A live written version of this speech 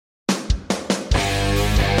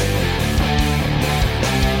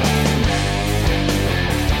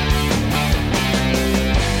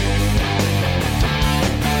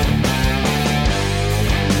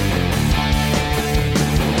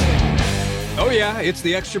Yeah, it's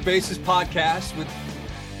the Extra Bases podcast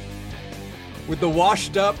with the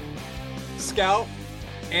washed up scout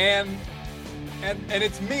and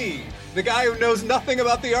it's me, the guy who knows nothing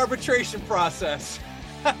about the arbitration process.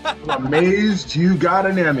 I'm amazed you got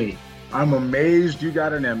an Emmy. I'm amazed you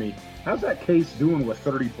got an Emmy. How's that case doing with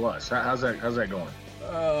 30 plus? How's that going?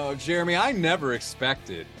 Oh, Jeremy, I never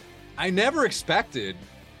expected it.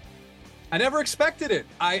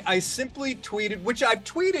 I simply tweeted, which I've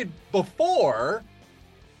tweeted before.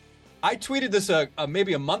 I tweeted this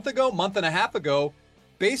maybe a month and a half ago,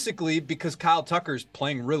 basically because Kyle Tucker's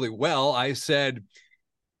playing really well. I said,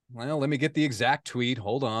 well, let me get the exact tweet.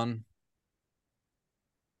 Hold on.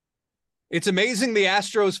 It's amazing the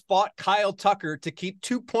Astros fought Kyle Tucker to keep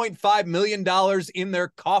 $2.5 million in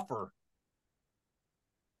their coffer.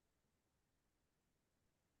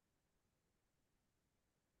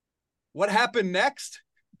 What happened next?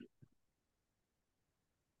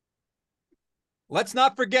 Let's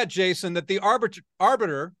not forget, Jason, that the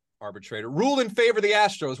arbitrator ruled in favor of the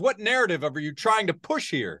Astros. What narrative are you trying to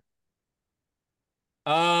push here?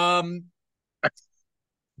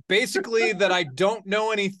 Basically that I don't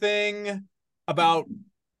know anything about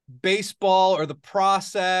baseball or the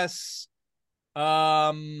process.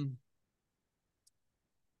 Yeah,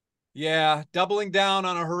 doubling down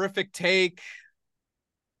on a horrific take.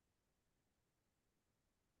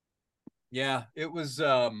 Yeah, it was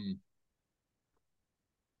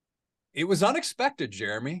unexpected,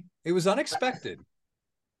 Jeremy. It was unexpected.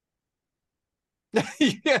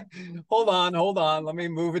 Yeah. Hold on. Let me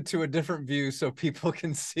move it to a different view so people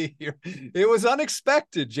can see here. It was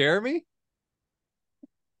unexpected, Jeremy.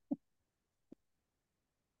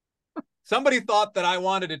 Somebody thought that I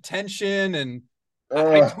wanted attention, and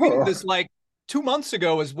I tweeted this like 2 months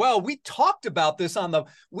ago as well. We talked about this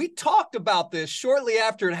shortly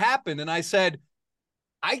after it happened. And I said,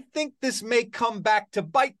 I think this may come back to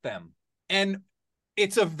bite them. And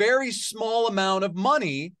it's a very small amount of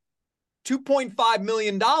money, $2.5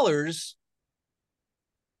 million.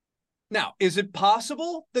 Now, is it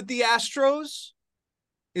possible that the Astros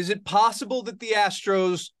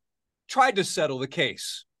tried to settle the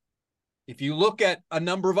case? If you look at a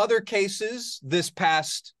number of other cases this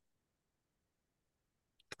past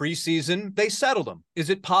preseason, they settled them. Is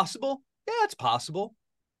it possible? Yeah, it's possible.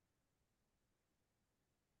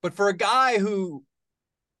 But for a guy who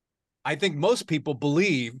I think most people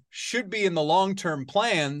believe should be in the long-term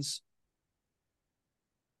plans,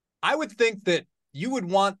 I would think that you would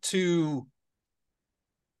want to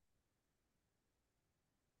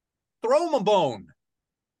throw him a bone.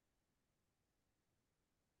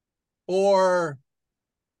 Or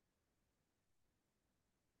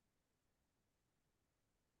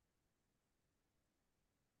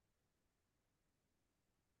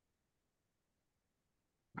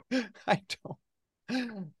I don't,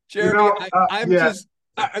 Jeremy. I don't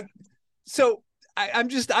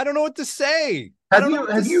know what to say.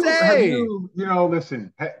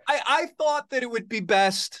 Listen. I thought that it would be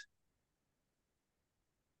best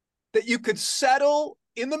that you could settle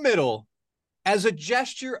in the middle as a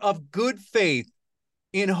gesture of good faith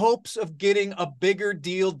in hopes of getting a bigger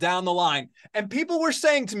deal down the line. And people were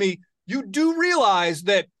saying to me, you do realize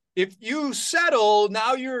that if you settle,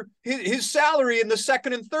 now his salary in the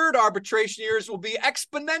second and third arbitration years will be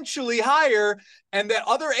exponentially higher, and that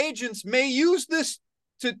other agents may use this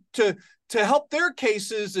to help their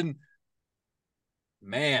cases. And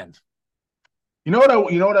man, you know what I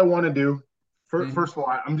want to do? First of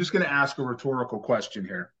all, I'm just going to ask a rhetorical question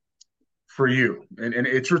here for you, and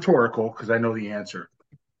it's rhetorical because I know the answer.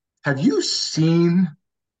 Have you seen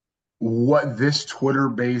what this Twitter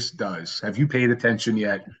base does? Have you paid attention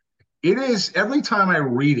yet? It is, every time I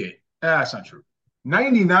read it, that's not true.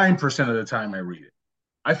 99% of the time I read it,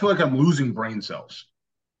 I feel like I'm losing brain cells.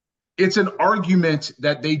 It's an argument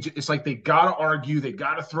that it's like they got to argue, they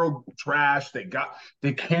got to throw trash, they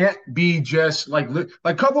can't be just like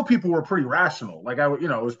a couple people were pretty rational. Like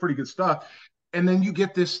it was pretty good stuff. And then you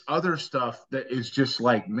get this other stuff that is just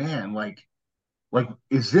like, man, like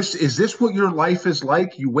is this what your life is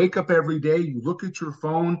like? You wake up every day, you look at your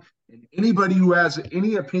phone, and anybody who has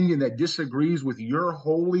any opinion that disagrees with your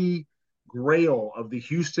holy grail of the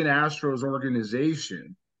Houston Astros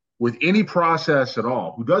organization with any process at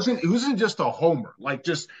all, who isn't just a homer, like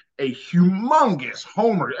just a humongous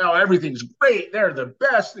homer. Oh, everything's great. They're the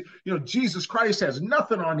best. Jesus Christ has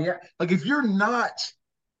nothing on the, like, if you're not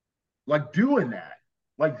like doing that,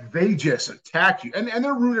 like they just attack you. And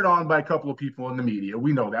they're rooted on by a couple of people in the media.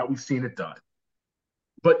 We know that. We've seen it done.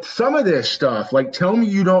 But some of this stuff, like tell me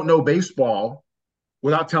you don't know baseball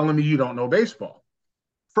without telling me you don't know baseball.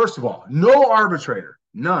 First of all, no arbitrator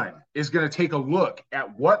none, is going to take a look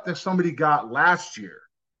at what somebody got last year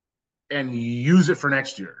and use it for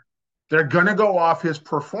next year. They're going to go off his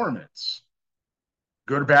performance,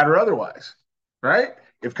 good, bad, or otherwise, right?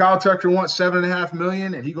 If Kyle Tucker wants $7.5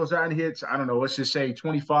 million and he goes out and hits, I don't know, let's just say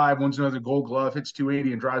 25, wins another Gold Glove, hits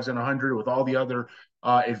 280 and drives in 100 with all the other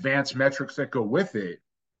advanced metrics that go with it,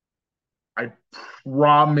 I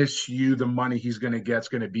promise you the money he's going to get is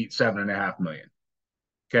going to beat $7.5 million.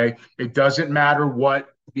 Okay. It doesn't matter what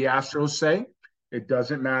the Astros say. It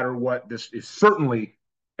doesn't matter what this is. Certainly,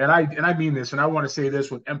 and I mean this, and I want to say this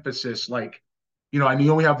with emphasis, like, and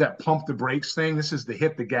you only have that pump the brakes thing. This is the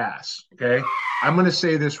hit the gas. Okay. I'm going to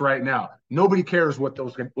say this right now. Nobody cares what the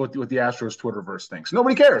Astros Twitterverse thinks.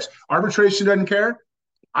 Nobody cares. Arbitration doesn't care.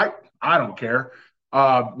 I don't care.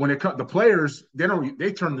 When it comes, the players,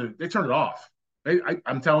 they turn it off.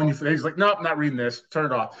 I'm telling you, he's like, nope, not reading this. Turn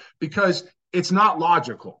it off, because it's not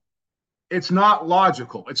logical. It's not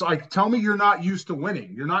logical. It's like, tell me you're not used to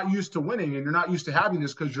winning. You're not used to winning, and you're not used to having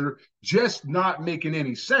this because you're just not making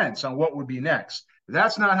any sense on what would be next.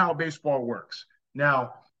 That's not how baseball works.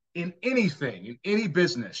 Now, in anything, in any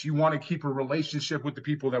business, you want to keep a relationship with the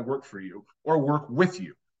people that work for you or work with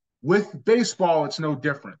you. With baseball, it's no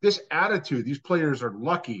different. This attitude, these players are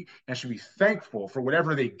lucky and should be thankful for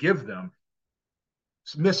whatever they give them.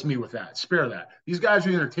 Miss me with that. Spare that. These guys are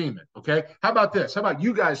entertainment. Okay. How about this? How about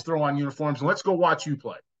you guys throw on uniforms and let's go watch you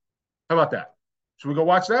play? How about that? Should we go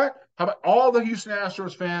watch that? How about all the Houston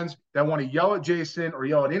Astros fans that want to yell at Jason or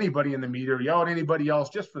yell at anybody in the media or yell at anybody else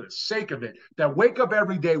just for the sake of it, that wake up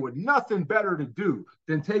every day with nothing better to do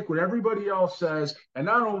than take what everybody else says and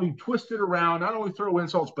not only twist it around, not only throw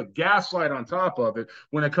insults, but gaslight on top of it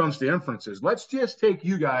when it comes to inferences. Let's just take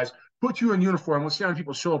you guys, put you in uniform. Let's see how many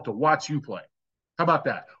people show up to watch you play. How about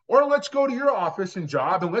that? Or let's go to your office and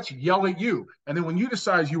job and let's yell at you. And then when you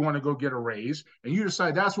decide you want to go get a raise and you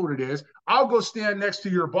decide that's what it is, I'll go stand next to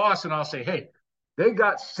your boss and I'll say, hey, they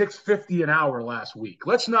got $6.50 an hour last week.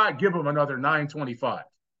 Let's not give them another $9.25.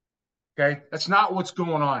 Okay. That's not what's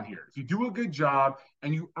going on here. If you do a good job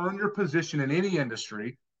and you earn your position in any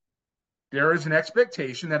industry, there is an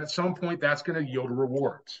expectation that at some point that's going to yield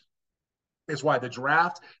rewards. It's why the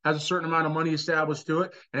draft has a certain amount of money established to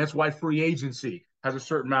it, and it's why free agency has a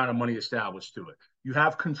certain amount of money established to it. You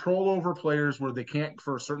have control over players where they can't,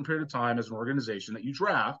 for a certain period of time as an organization that you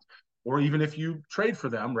draft, or even if you trade for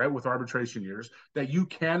them, right, with arbitration years, that you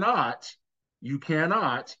cannot,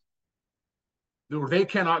 or they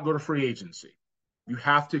cannot go to free agency. You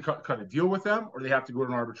have to cut a deal with them, or they have to go to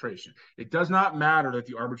an arbitration. It does not matter that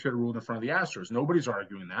the arbitrator ruled in front of the Astros. Nobody's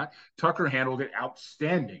arguing that. Tucker handled it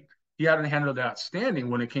outstanding. He hadn't handled it outstanding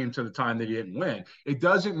when it came to the time that he didn't win. It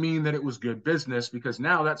doesn't mean that it was good business, because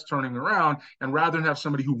now that's turning around, and rather than have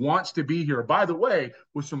somebody who wants to be here, by the way,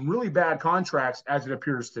 with some really bad contracts as it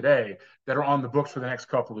appears today that are on the books for the next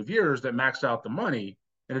couple of years that max out the money,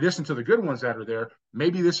 in addition to the good ones that are there,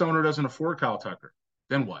 maybe this owner doesn't afford Kyle Tucker.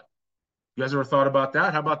 Then what? You guys ever thought about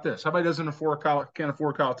that? How about this? How about he can't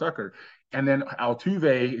afford Kyle Tucker? And then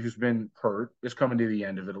Altuve, who's been hurt, is coming to the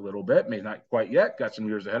end of it a little bit. Maybe not quite yet. Got some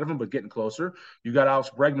years ahead of him, but getting closer. You got Alex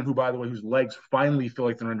Bregman, who, by the way, whose legs finally feel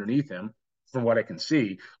like they're underneath him, from what I can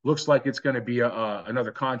see. Looks like it's going to be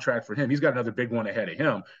another contract for him. He's got another big one ahead of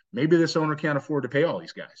him. Maybe this owner can't afford to pay all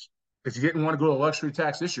these guys because he didn't want to go to luxury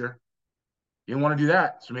tax this year. You didn't want to do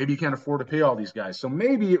that. So maybe you can't afford to pay all these guys. So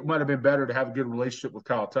maybe it might have been better to have a good relationship with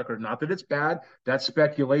Kyle Tucker. Not that it's bad. That's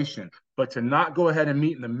speculation. But to not go ahead and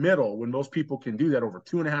meet in the middle when most people can do that over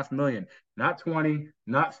 $2.5 million, not 20,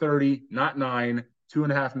 not 30, not 9,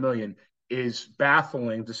 $2.5 million is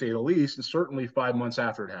baffling, to say the least, and certainly 5 months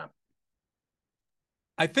after it happened.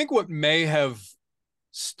 I think what may have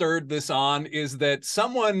stirred this on is that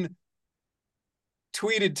someone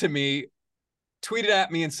tweeted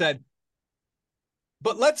at me and said,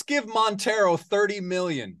 but let's give Montero $30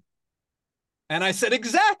 million. And I said,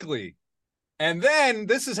 exactly. And then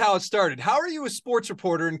this is how it started. How are you a sports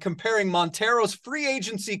reporter and comparing Montero's free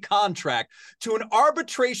agency contract to an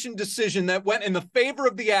arbitration decision that went in the favor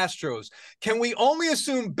of the Astros? Can we only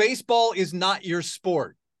assume baseball is not your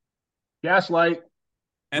sport? Gaslight.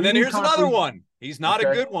 And then here's another one. He's not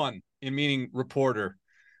a good one, in meaning reporter.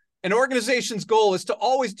 An organization's goal is to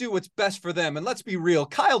always do what's best for them. And let's be real,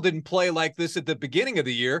 Kyle didn't play like this at the beginning of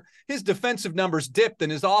the year. His defensive numbers dipped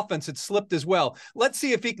and his offense had slipped as well. Let's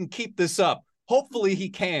see if he can keep this up. Hopefully he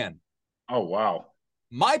can. Oh, wow.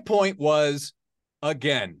 My point was,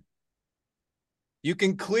 again, you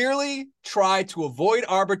can clearly try to avoid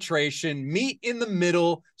arbitration, meet in the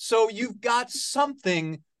middle, so you've got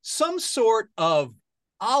something, some sort of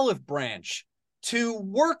olive branch to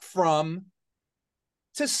work from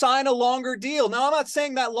to sign a longer deal. Now, I'm not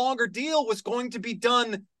saying that longer deal was going to be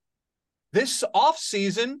done this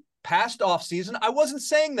offseason, past offseason. I wasn't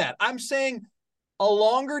saying that. I'm saying a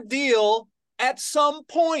longer deal at some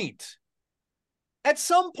point. At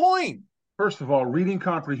some point. First of all, reading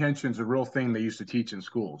comprehension is a real thing they used to teach in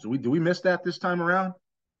schools. Do we miss that this time around?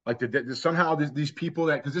 Like somehow these people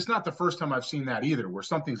that, because it's not the first time I've seen that either, where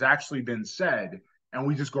something's actually been said and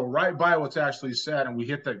we just go right by what's actually said and we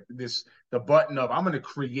hit the button of I'm going to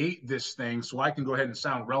create this thing so I can go ahead and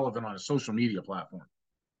sound relevant on a social media platform.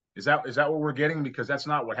 Is that what we're getting? Because that's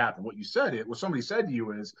not what happened. What somebody said to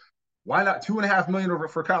you is, why not $2.5 million over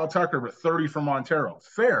for Kyle Tucker, but 30 for Montero?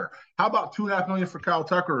 Fair. How about $2.5 million for Kyle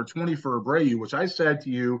Tucker or 20 for Abreu, which I said to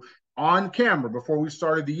you on camera before we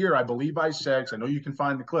started the year. I believe I said, because I know you can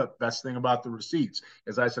find the clip. Best thing about the receipts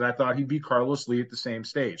is I said I thought he'd be Carlos Lee at the same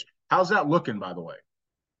stage. How's that looking, by the way?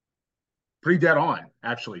 Pretty dead on,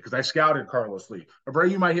 actually, because I scouted Carlos Lee.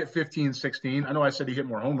 Abreu might hit 15, 16. I know I said he hit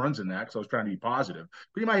more home runs than that because I was trying to be positive.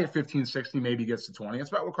 But he might hit 15, 16, maybe gets to 20. That's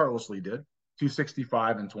about what Carlos Lee did.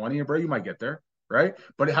 265 and 20. Abreu might get there, right?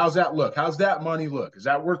 But how's that look? How's that money look? Is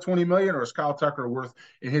that worth 20 million, or is Kyle Tucker worth,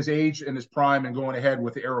 in his age and his prime and going ahead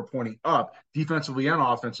with the arrow pointing up defensively and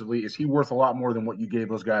offensively, is he worth a lot more than what you gave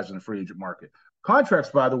those guys in the free agent market?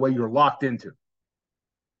 Contracts, by the way, you're locked into.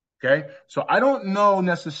 Okay, so I don't know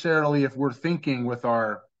necessarily if we're thinking with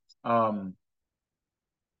our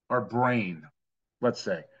brain, let's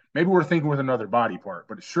say. Maybe we're thinking with another body part,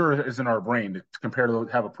 but it sure isn't our brain to compare to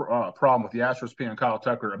have a problem with the Astros paying Kyle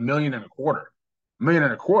Tucker $1.25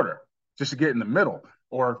 million just to get in the middle,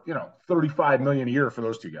 or 35 million a year for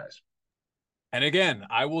those two guys. And again,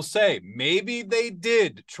 I will say, maybe they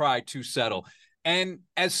did try to settle. And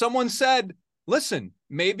as someone said, listen,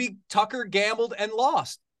 maybe Tucker gambled and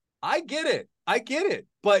lost. I get it.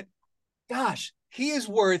 But gosh, he is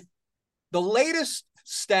worth, the latest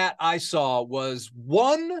stat I saw was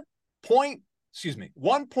 1.0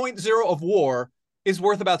 of WAR is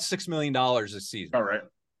worth about $6 million this season. All right.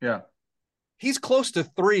 Yeah. He's close to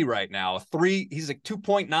 3 right now. He's like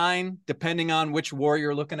 2.9, depending on which WAR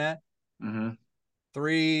you're looking at. Mm-hmm.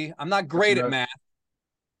 3. I'm not great at math.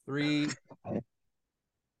 3.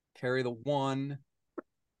 Carry the 1.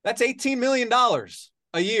 That's $18 million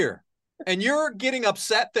a year. And you're getting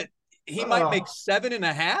upset that he might make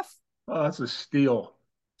 7.5? Oh, that's a steal.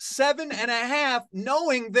 7.5,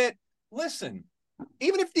 knowing that, listen,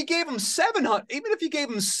 even if you gave him 7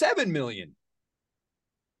 million,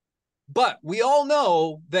 but we all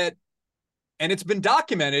know that, and it's been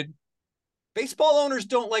documented, baseball owners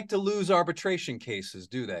don't like to lose arbitration cases,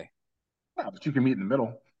 do they? Yeah, but you can meet in the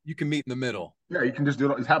middle. You can meet in the middle. Yeah, you can just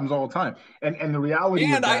do it. It happens all the time. And the reality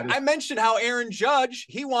and of that I mentioned how Aaron Judge,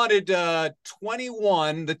 he wanted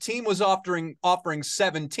 21. The team was offering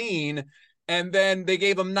 17, and then they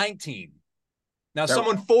gave him 19. Now,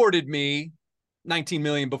 someone forwarded me 19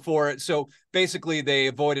 million before it. So basically they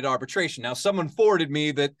avoided arbitration. Now, someone forwarded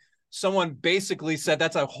me that someone basically said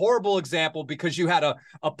that's a horrible example because you had a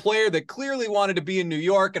player that clearly wanted to be in New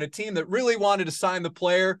York and a team that really wanted to sign the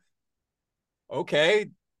player. Okay.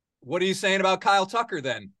 What are you saying about Kyle Tucker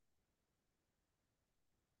then?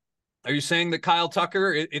 Are you saying that Kyle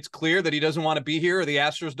Tucker, it's clear that he doesn't want to be here or the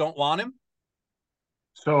Astros don't want him?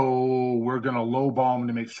 So we're going to lowball him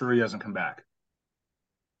to make sure he doesn't come back.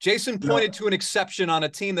 Jason pointed to an exception on a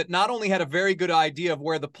team that not only had a very good idea of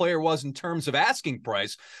where the player was in terms of asking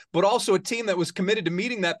price, but also a team that was committed to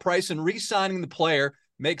meeting that price and re-signing the player.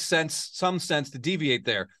 Makes some sense to deviate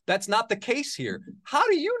there. That's not the case here. How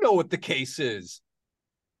do you know what the case is?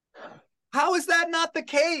 How is that not the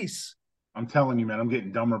case? I'm telling you, man, I'm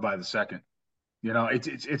getting dumber by the second.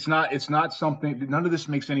 It's not something. None of this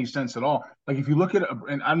makes any sense at all. Like if you look at,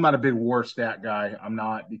 and I'm not a big WAR stat guy. I'm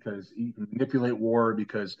not, because you can manipulate WAR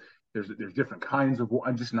because there's different kinds of WAR.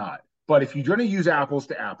 I'm just not. But if you're going to use apples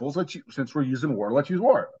to apples, since we're using WAR, let's use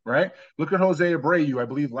WAR, right? Look at Jose Abreu. I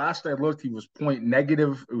believe last I looked, he was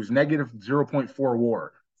negative 0.4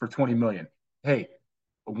 WAR for 20 million. Hey,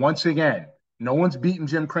 once again, no one's beating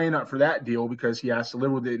Jim Crane up for that deal because he has to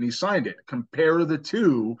live with it and he signed it. Compare the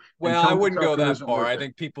two. Well, I wouldn't go that far. I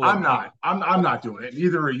think people. I'm not doing it.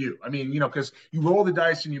 Neither are you. I mean, because you roll the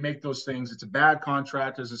dice and you make those things. It's a bad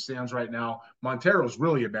contract as it stands right now. Montero's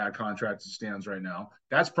really a bad contract as it stands right now.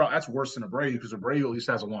 That's worse than Abreu because Abreu at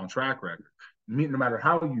least has a long track record. No matter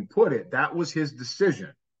how you put it, that was his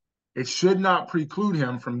decision. It should not preclude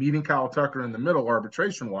him from meeting Kyle Tucker in the middle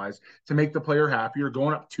arbitration-wise to make the player happier,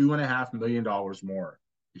 going up $2.5 million more.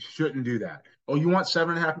 You shouldn't do that. Oh, you want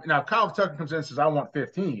 7.5? Now, if Kyle Tucker comes in and says, I want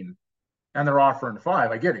 15, and they're offering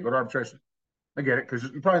 5, I get it. Go to arbitration. I get it because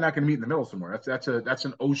you're probably not going to meet in the middle somewhere. That's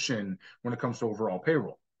an ocean when it comes to overall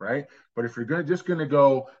payroll, right? But if you're going to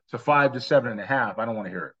go to 5 to 7.5, I don't want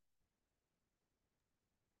to hear it.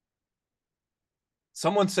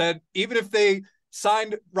 Someone said even if they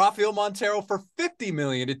signed Rafael Montero for 50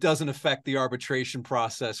 million, it doesn't affect the arbitration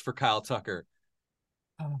process for Kyle Tucker.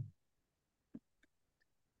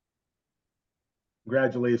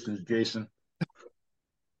 Congratulations, Jason.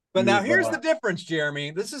 But now here's the difference,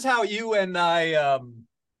 Jeremy. This is how you and I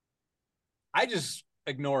just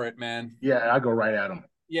ignore it, man. Yeah, I go right at him.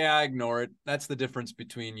 Yeah, I ignore it. That's the difference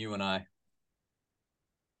between you and I.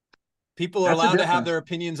 People are allowed to have their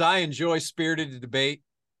opinions. I enjoy spirited debate,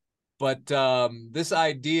 but this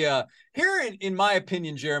idea here, in my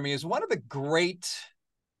opinion, Jeremy, is one of the great.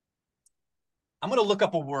 I'm going to look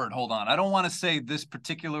up a word. Hold on. I don't want to say this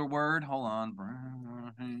particular word. Hold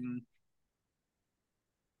on.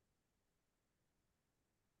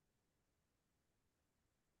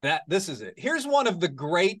 This is it. Here's one of the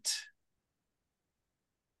great.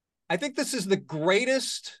 I think this is the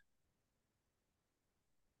greatest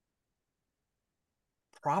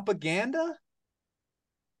propaganda.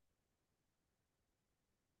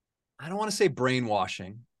 I don't want to say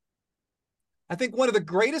brainwashing. I think one of the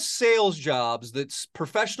greatest sales jobs that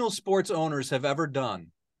professional sports owners have ever done,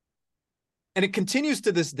 and it continues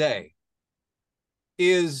to this day,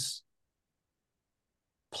 is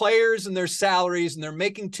players and their salaries, and they're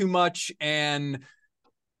making too much, and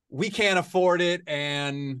we can't afford it.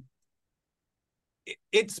 And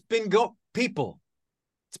it's been going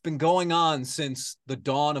on since the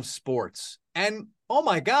dawn of sports. And oh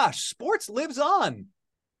my gosh, sports lives on.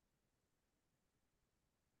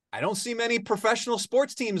 I don't see many professional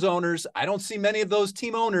sports teams owners. I don't see many of those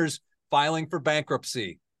team owners filing for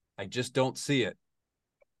bankruptcy. I just don't see it.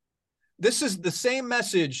 This is the same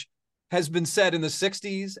message has been said in the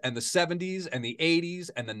 60s and the 70s and the 80s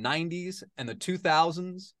and the 90s and the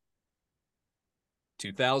 2000s,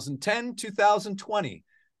 2010, 2020.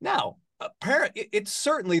 Now, it's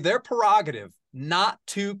certainly their prerogative not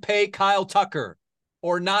to pay Kyle Tucker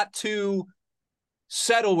or not to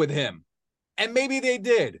settle with him. And maybe they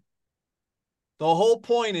did. The whole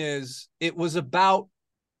point is it was about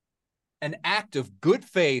an act of good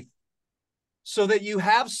faith so that you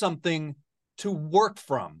have something to work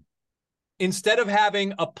from instead of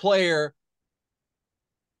having a player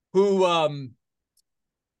who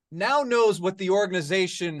now knows what the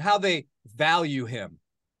organization, how they value him.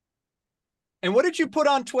 And what did you put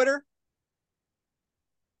on Twitter?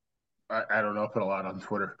 I don't know. I put a lot on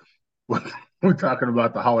Twitter. We're talking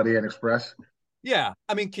about the Holiday Inn Express. Yeah.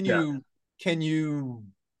 I mean, can you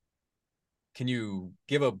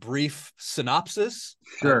give a brief synopsis?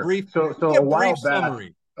 Sure. A brief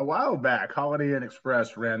summary. A while back, Holiday Inn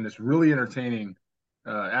Express ran this really entertaining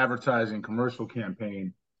advertising commercial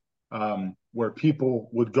campaign where people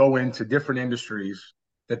would go into different industries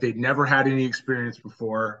that they'd never had any experience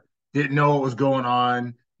before, didn't know what was going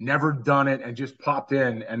on, never done it, and just popped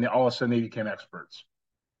in, and all of a sudden they became experts.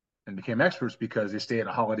 And became experts because they stayed at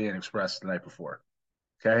a Holiday Inn Express the night before.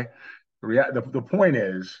 Okay, the point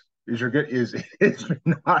is it's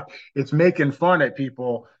making fun at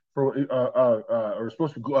people for or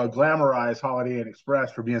supposed to glamorize Holiday Inn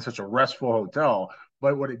Express for being such a restful hotel.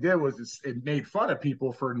 But what it did was it made fun of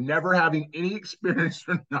people for never having any experience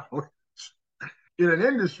or knowledge in an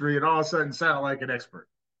industry, and all of a sudden sound like an expert.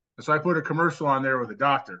 And so I put a commercial on there with a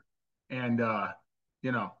doctor, and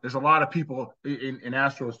there's a lot of people in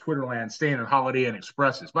Astros Twitter land staying in Holiday Inn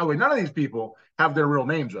Expresses. By the way, none of these people have their real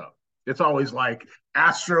names up. It's always like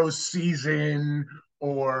Astros season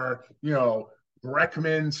or,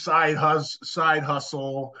 Breckman side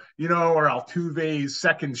hustle, or Altuve's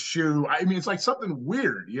second shoe. I mean, it's like something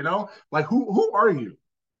weird, like who are you?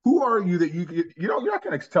 Who are you that you're not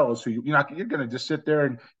going to tell us who you're going to just sit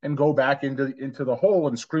there and go back into the hole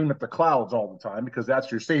and scream at the clouds all the time because that's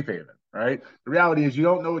your safe haven, right? The reality is you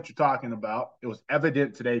don't know what you're talking about. It was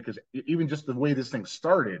evident today because even just the way this thing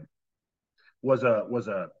started was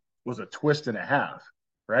a twist and a half,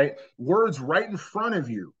 right? Words right in front of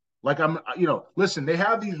you. Like listen, they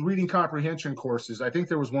have these reading comprehension courses. I think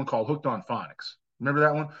there was one called Hooked on Phonics. Remember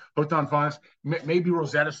that one? Hooked on Phonics. Maybe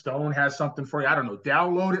Rosetta Stone has something for you. I don't know.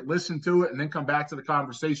 Download it, listen to it, and then come back to the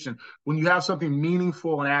conversation when you have something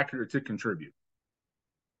meaningful and accurate to contribute. Is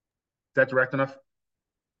that direct enough?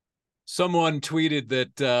 Someone tweeted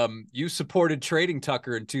that you supported trading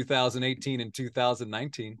Tucker in 2018 and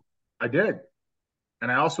 2019. I did.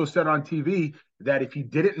 And I also said on TV that if he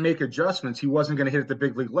didn't make adjustments, he wasn't going to hit at the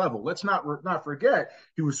big league level. Let's not forget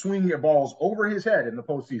he was swinging at balls over his head in the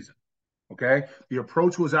postseason. Okay. The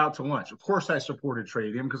approach was out to lunch. Of course, I supported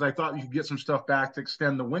trading him because I thought you could get some stuff back to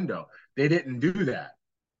extend the window. They didn't do that.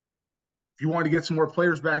 If you wanted to get some more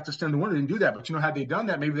players back to extend the window, they didn't do that. But had they done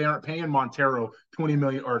that, maybe they aren't paying Montero 20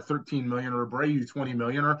 million or 13 million or Abreu 20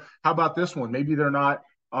 million. Or how about this one? Maybe they're not.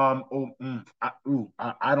 I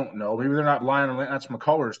don't know. Maybe they're not Lionel Lance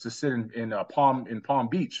McCullers to sit in Palm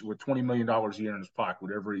Beach with $20 million a year in his pocket,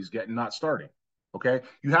 whatever he's getting, not starting. Okay.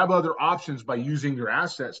 You have other options by using your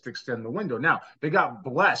assets to extend the window. Now, they got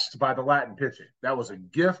blessed by the Latin pitching. That was a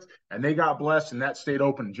gift, and they got blessed, and that stayed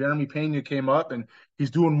open. Jeremy Pena came up, and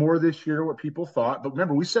he's doing more this year, what people thought. But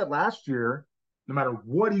remember, we said last year, no matter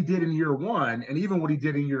what he did in year one, and even what he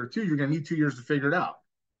did in year two, you're going to need 2 years to figure it out,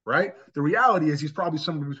 right? The reality is he's probably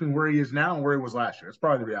somewhere between where he is now and where he was last year. That's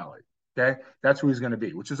probably the reality. Okay. That's who he's going to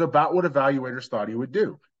be, which is about what evaluators thought he would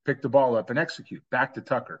do: pick the ball up and execute. Back to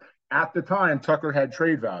Tucker. At the time, Tucker had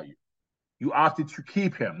trade value. You opted to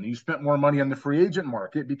keep him. You spent more money on the free agent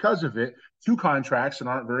market because of it. 2 contracts that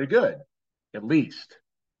aren't very good, at least.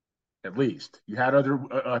 At least you had other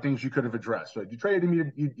things you could have addressed. So if you traded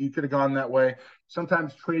him, you could have gone that way.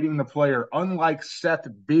 Sometimes trading the player, unlike Seth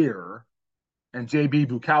Beer and JB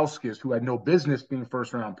Bukowskis, who had no business being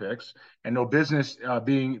first round picks and no business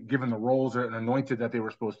being given the roles and anointed that they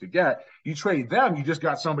were supposed to get, you trade them, you just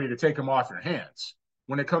got somebody to take them off your hands.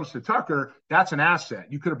 When it comes to Tucker, that's an asset.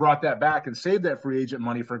 You could have brought that back and saved that free agent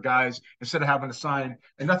money for guys instead of having to sign.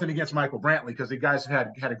 And nothing against Michael Brantley, because the guys have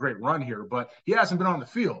had a great run here, but he hasn't been on the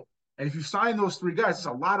field. And if you sign those 3 guys, it's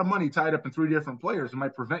a lot of money tied up in 3 different players. It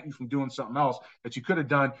might prevent you from doing something else that you could have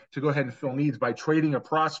done to go ahead and fill needs by trading a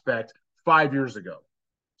prospect 5 years ago.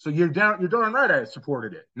 So you're darn right I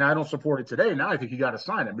supported it. Now I don't support it today. Now I think you got to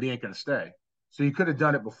sign him, but he ain't going to stay. So you could have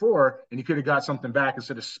done it before, and you could have got something back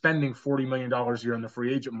instead of spending $40 million a year in the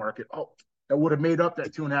free agent market. Oh, that would have made up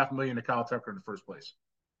that $2.5 million to Kyle Tucker in the first place.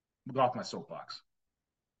 Get off my soapbox.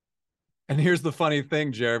 And here's the funny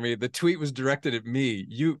thing, Jeremy. The tweet was directed at me.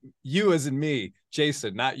 You as in me,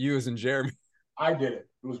 Jason, not you as in Jeremy. I did it.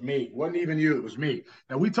 It was me. It wasn't even you. It was me.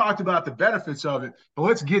 Now, we talked about the benefits of it, but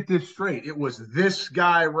let's get this straight. It was this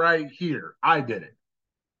guy right here. I did it.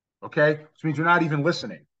 Okay? Which means you're not even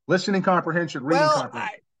listening. Listening comprehension, reading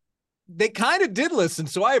comprehension. They kind of did listen,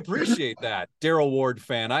 so I appreciate that. Daryl Ward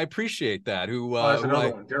fan. I appreciate that. That's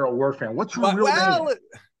another one. Daryl Ward fan. What's your real name?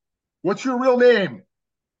 What's your real name?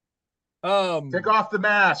 Take off the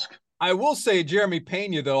mask. I will say Jeremy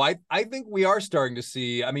Pena, though, I think we are starting to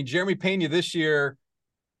see. I mean, Jeremy Pena this year,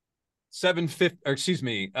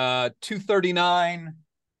 239,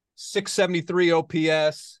 673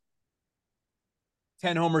 OPS,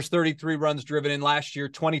 10 homers, 33 runs driven in. Last year,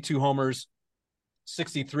 22 homers,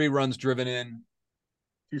 63 runs driven in.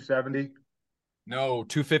 270? No,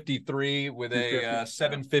 253 with a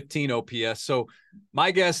 715 OPS. So my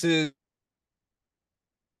guess is.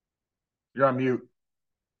 You're on mute.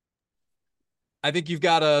 I think you've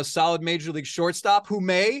got a solid major league shortstop who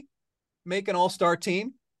may make an all-star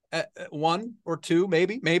team at 1 or 2,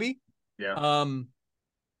 maybe. Yeah.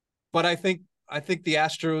 But I think the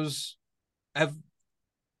Astros have.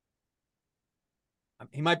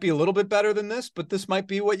 He might be a little bit better than this, but this might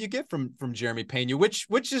be what you get from Jeremy Pena, which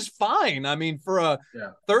is fine. I mean, for a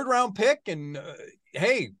 3rd-round pick, and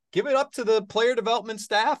hey, give it up to the player development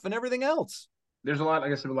staff and everything else. There's a lot,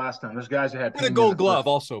 like I said last time. There's guys that had Pena a Gold Glove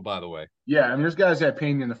also, by the way. Yeah, I mean, there's guys that had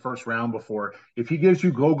Pena in the first round before. If he gives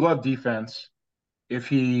you Gold Glove defense, if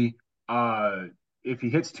he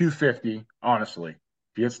hits 250, honestly,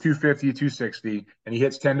 if he hits 250, 260, and he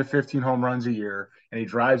hits 10 to 15 home runs a year, and he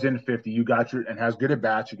drives in 50, and has good at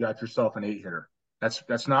bats, you got yourself an 8-hitter.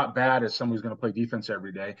 That's not bad as somebody who's going to play defense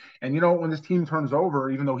every day. And when this team turns over,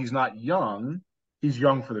 even though he's not young. He's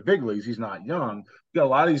young for the big leagues. He's not young. You got a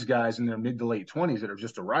lot of these guys in their mid to late 20s that are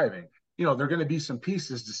just arriving. They're going to be some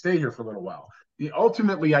pieces to stay here for a little while.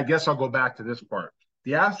 Ultimately, I guess I'll go back to this part.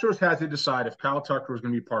 The Astros had to decide if Kyle Tucker was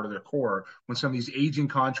going to be part of their core when some of these aging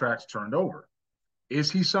contracts turned over.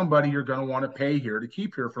 Is he somebody you're going to want to pay here to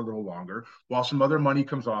keep here for a little longer while some other money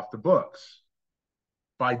comes off the books?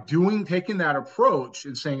 By taking that approach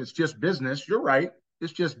and saying it's just business, you're right.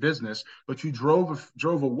 It's just business, but you drove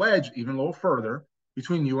a wedge even a little further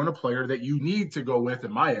between you and a player that you need to go with,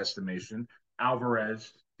 in my estimation.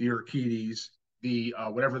 Alvarez, the Urquides, the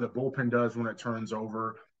whatever the bullpen does when it turns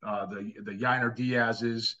over, the Yainer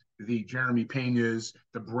Diaz's, the Jeremy Pena's,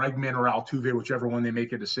 the Bregman or Altuve, whichever one they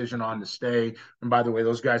make a decision on to stay. And by the way,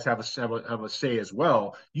 those guys have a say as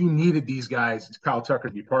well. You needed these guys, Kyle Tucker,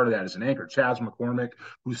 to be part of that as an anchor. Chas McCormick,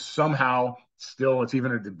 who's somehow still, it's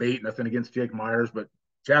even a debate, nothing against Jake Myers, but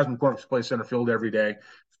Chas McCormick plays center field every day.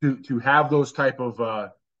 To have those type of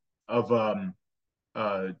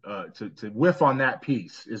to whiff on that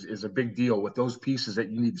piece is a big deal with those pieces that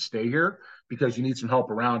you need to stay here because you need some help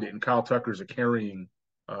around it. And Kyle Tucker's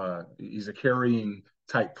he's a carrying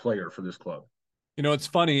type player for this club. You know, it's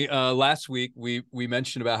funny. Last week we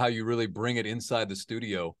mentioned about how you really bring it inside the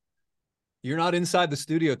studio. You're not inside the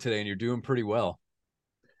studio today, and you're doing pretty well.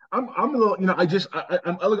 I'm a little,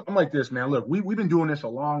 I'm like this, man. Look, we've been doing this a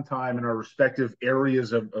long time in our respective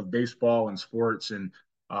areas of baseball and sports, and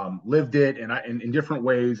lived it and in different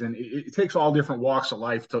ways. And it takes all different walks of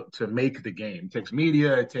life to make the game. It takes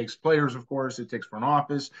media, it takes players, of course, it takes front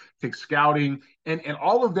office, it takes scouting, and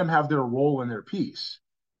all of them have their role in their piece.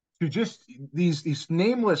 To just these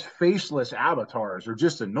nameless, faceless avatars are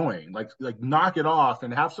just annoying. Like knock it off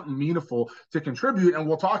and have something meaningful to contribute, and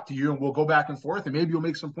we'll talk to you and we'll go back and forth, and maybe you'll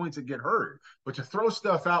make some points that get heard. But to throw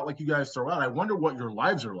stuff out like you guys throw out, I wonder what your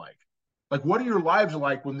lives are like. Like, what are your lives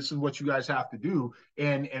like when this is what you guys have to do?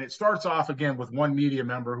 And it starts off again with one media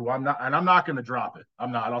member who I'm not going to drop it.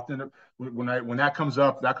 I'm not. I'll think when that comes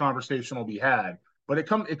up, that conversation will be had. But it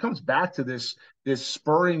comes back to this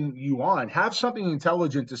spurring you on. Have something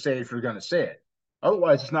intelligent to say if you're going to say it.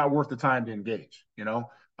 Otherwise, it's not worth the time to engage. And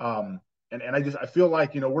I feel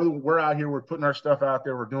like we're out here, we're putting our stuff out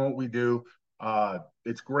there, we're doing what we do.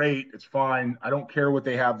 It's great, it's fine. I don't care what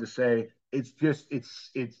they have to say. It's just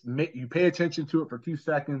you pay attention to it for 2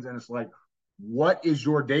 seconds, and it's like, what is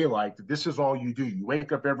your day like? This is all you do. You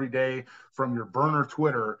wake up every day from your burner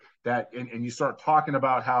Twitter and you start talking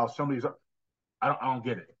about how somebody's. I don't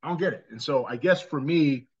get it. I don't get it. And so I guess for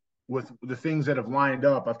me, with the things that have lined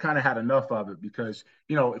up, I've kind of had enough of it because,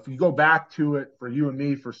 if you go back to it for you and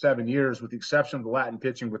me for 7 years, with the exception of the Latin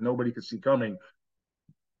pitching, with nobody could see coming,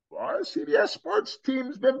 our CBS sports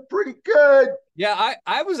team's been pretty good. Yeah,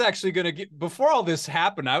 I was actually going to get, before all this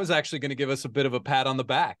happened, I was actually going to give us a bit of a pat on the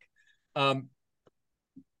back. No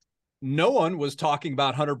one was talking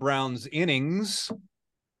about Hunter Brown's innings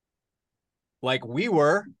like we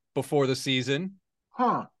were before the season.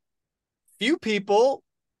 Few people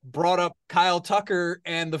brought up Kyle Tucker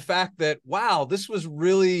and the fact that, wow, this was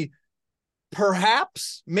really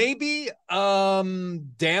perhaps maybe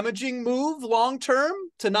damaging move long term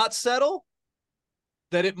to not settle,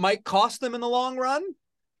 that it might cost them in the long run.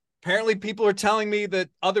 Apparently people are telling me that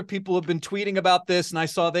other people have been tweeting about this, and I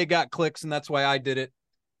saw they got clicks, and that's why I did it.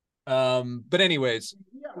 But anyways,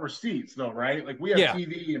 we have receipts though, right? Like, we have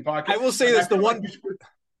TV and podcasts. I will say this: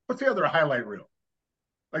 what's the other highlight reel?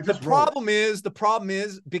 Like, the problem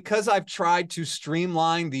is because I've tried to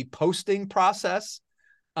streamline the posting process.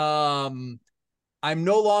 I'm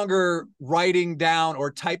no longer writing down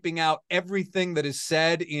or typing out everything that is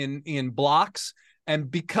said in blocks.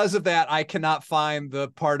 And because of that, I cannot find the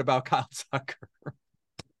part about Kyle Tucker.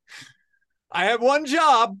 I have one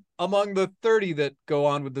job among the 30 that go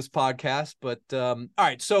on with this podcast. But all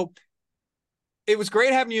right, so it was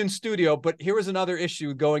great having you in studio, but here was another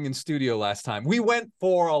issue going in studio last time. We went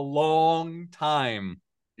for a long time.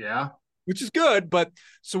 Yeah. Which is good, but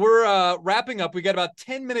so we're wrapping up. We got about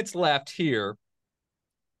 10 minutes left here.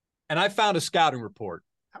 And I found a scouting report.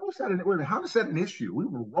 How is that an issue? We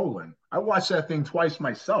were rolling. I watched that thing twice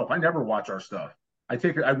myself. I never watch our stuff. I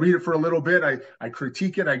read it for a little bit. I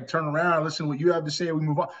critique it. I turn around. I listen to what you have to say. We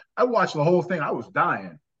move on. I watched the whole thing. I was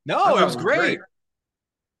dying. No, it was great.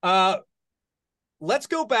 Let's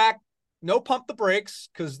go back. No pump the brakes,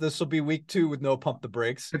 because this will be week 2 with no pump the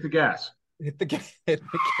brakes. Hit the gas. Hit the gas.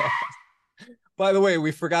 By the way,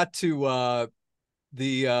 we forgot to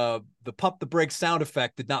the pump the brakes sound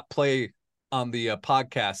effect did not play on the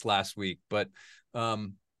podcast last week, but I'll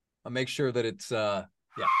make sure that it's yeah.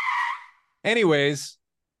 Anyways,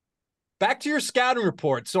 back to your scouting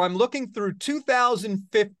report. So I'm looking through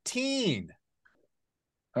 2015.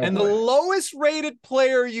 And the lowest rated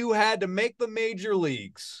player you had to make the major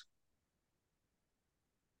leagues.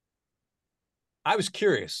 I was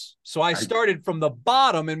curious. So I started from the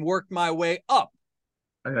bottom and worked my way up.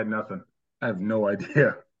 I had nothing. I have no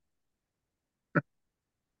idea. What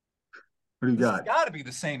do you got? It's got to be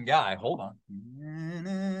the same guy. Hold on.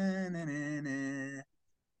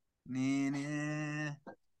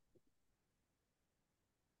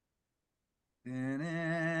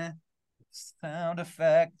 Sound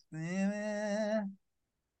effect.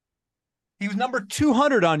 He was number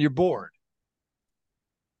 200 on your board.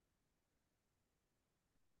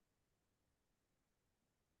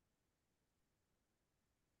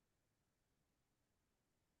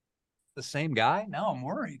 The same guy? Now I'm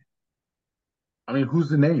worried. I mean, who's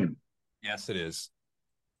the name? Yes, it is.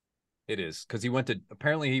 It is, because he went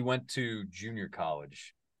to junior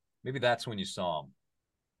college. Maybe that's when you saw him.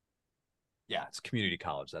 Yeah, it's community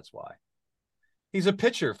college. That's why. He's a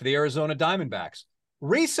pitcher for the Arizona Diamondbacks.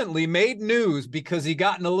 recently made news because he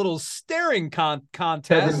got in a little staring Kevin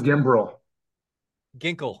contest. Gimbrel.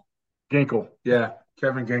 Ginkle. Ginkle. Yeah.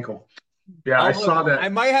 Kevin Ginkle. Yeah, I I'll look. saw I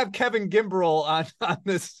that. might have Kevin Gimbrel on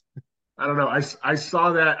this. I don't know. I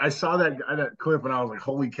saw that clip and I was like,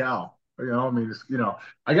 holy cow. I mean,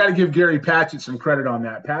 I got to give Gary Patchett some credit on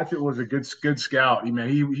that. Patchett was a good scout.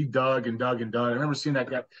 He dug and dug and dug. I remember seeing that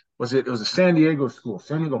guy. It was a San Diego school,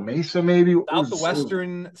 San Diego Mesa, maybe. There you go.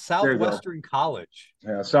 Southwestern College.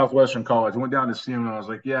 Yeah, Southwestern College. I went down to see him and I was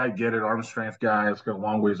like, yeah, I get it. Arm strength guy. It's got a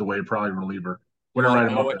long ways away, probably reliever. You Went to want write to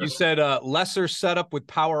him know up what there. you said? Lesser setup with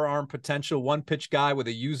power arm potential, one pitch guy with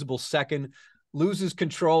a usable second, loses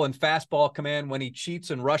control and fastball command when he cheats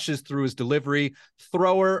and rushes through his delivery.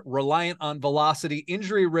 Thrower, reliant on velocity,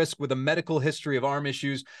 injury risk with a medical history of arm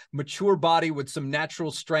issues, mature body with some natural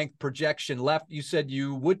strength projection left. You said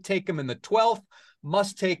you would take him in the 12th,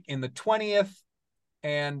 must take in the 20th.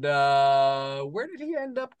 And where did he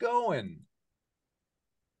end up going?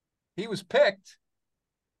 He was picked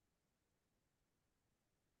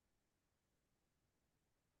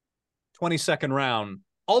 22nd round.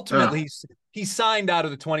 Ultimately, he signed out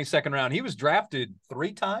of the 22nd round. He was drafted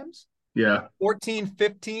 3 times. Yeah. 14,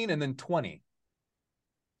 15, and then 20.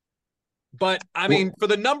 But, I mean, for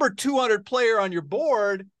the number 200 player on your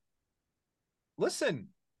board, listen,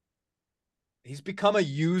 he's become a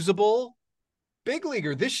usable big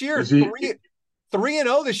leaguer. This year, 3-0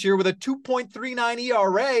 this year with a 2.39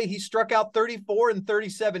 ERA. He struck out 34 and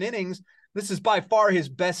 37 innings. This is by far his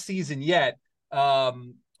best season yet.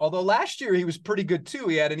 Although last year he was pretty good too.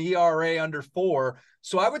 He had an ERA under 4.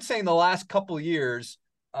 So I would say in the last couple of years,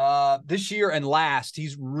 this year and last,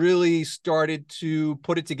 he's really started to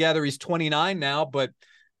put it together. He's 29 now, but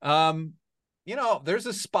there's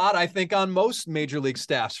a spot I think on most major league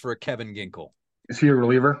staffs for a Kevin Ginkle. Is he a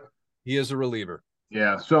reliever? He is a reliever.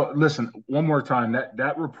 Yeah. So listen, one more time.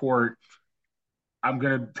 That report, I'm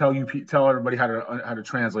gonna tell everybody how to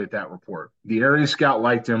translate that report. The area scout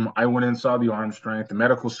liked him. I went in, saw the arm strength. The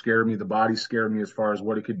medical scared me. The body scared me as far as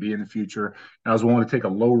what it could be in the future. And I was willing to take a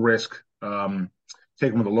low risk,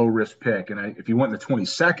 take him with a low risk pick. And if he went in the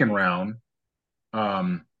 22nd round,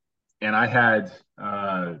 and I had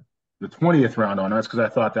the 20th round on, that's because I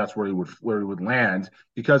thought that's where he would land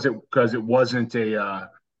because it wasn't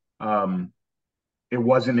it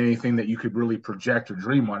wasn't anything that you could really project or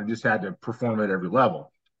dream on. It just had to perform at every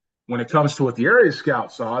level. When it comes to what the area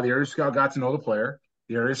scout saw, the area scout got to know the player.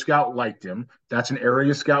 The area scout liked him. That's an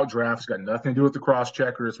area scout draft. It's got nothing to do with the cross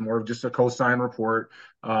checker. It's more of just a cosign report,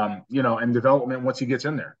 and development once he gets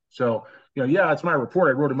in there. So, yeah, it's my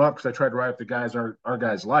report. I wrote him up because I tried to write up the guys our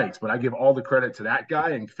guys liked, but I give all the credit to that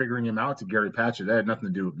guy and figuring him out to Gary Patchett. That had nothing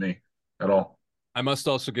to do with me at all. I must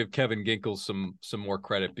also give Kevin Ginkle some more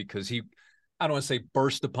credit because I don't want to say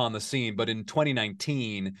burst upon the scene, but in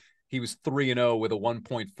 2019, he was 3-0 with a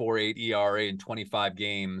 1.48 ERA in 25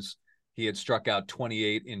 games. He had struck out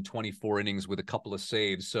 28 in 24 innings with a couple of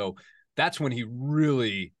saves. So that's when he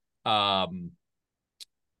really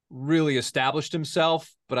established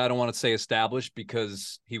himself, but I don't want to say established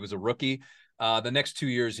because he was a rookie. The next 2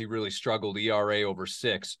 years, he really struggled, ERA over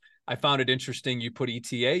 6. I found it interesting. You put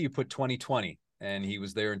ETA, you put 2020, and he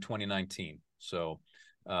was there in 2019. So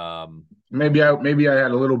maybe I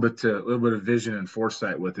had a little bit of vision and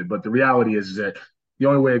foresight with it, but the reality is that the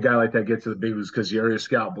only way a guy like that gets to the big leagues is because the area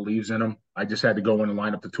scout believes in him. I just had to go in and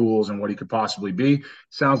line up the tools and what he could possibly be.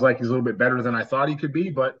 Sounds like he's a little bit better than I thought he could be,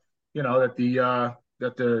 but he's a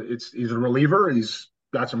reliever. He's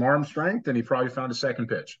got some arm strength, and he probably found a second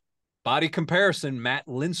pitch. Body comparison, Matt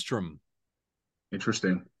Lindstrom.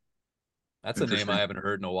 Interesting. That's a name I haven't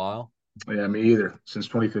heard in a while. Yeah, me either. Since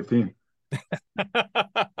 2015.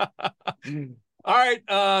 All right,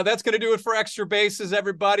 that's going to do it for Extra Bases,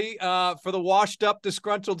 everybody. For the washed up,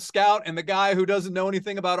 disgruntled scout and the guy who doesn't know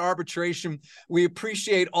anything about arbitration, we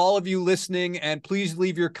appreciate all of you listening, and please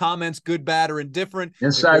leave your comments, good, bad, or indifferent.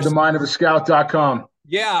 Inside the mind of a scout.com.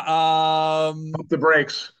 Yeah. Pump the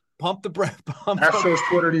brakes. Pump the brake. Astros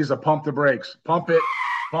Twitter needs to pump the brakes. Pump it.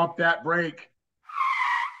 Pump that brake.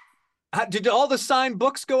 Did all the signed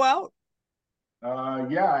books go out?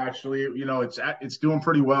 Yeah, actually, it's doing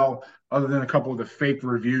pretty well, other than a couple of the fake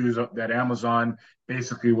reviews that Amazon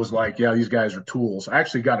basically was like, yeah, these guys are tools. I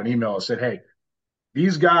actually got an email that said, hey,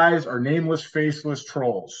 these guys are nameless, faceless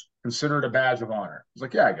trolls. Consider it a badge of honor. I was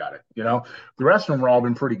like, yeah, I got it. The rest of them are all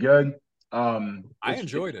been pretty good. I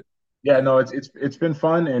enjoyed it. Yeah, no, it's been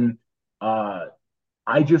fun, and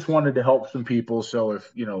I just wanted to help some people. So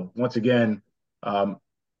if once again, pump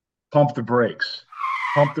the brakes.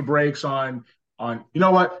 Pump the brakes on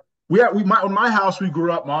what in my house we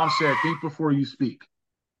grew up. Mom said, think before you speak,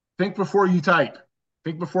 think before you type.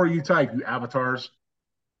 Think before you type, you avatars.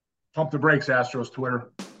 Pump the brakes, Astros Twitter.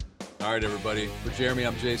 All right, everybody. For Jeremy,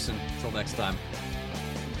 I'm Jason. Until next time.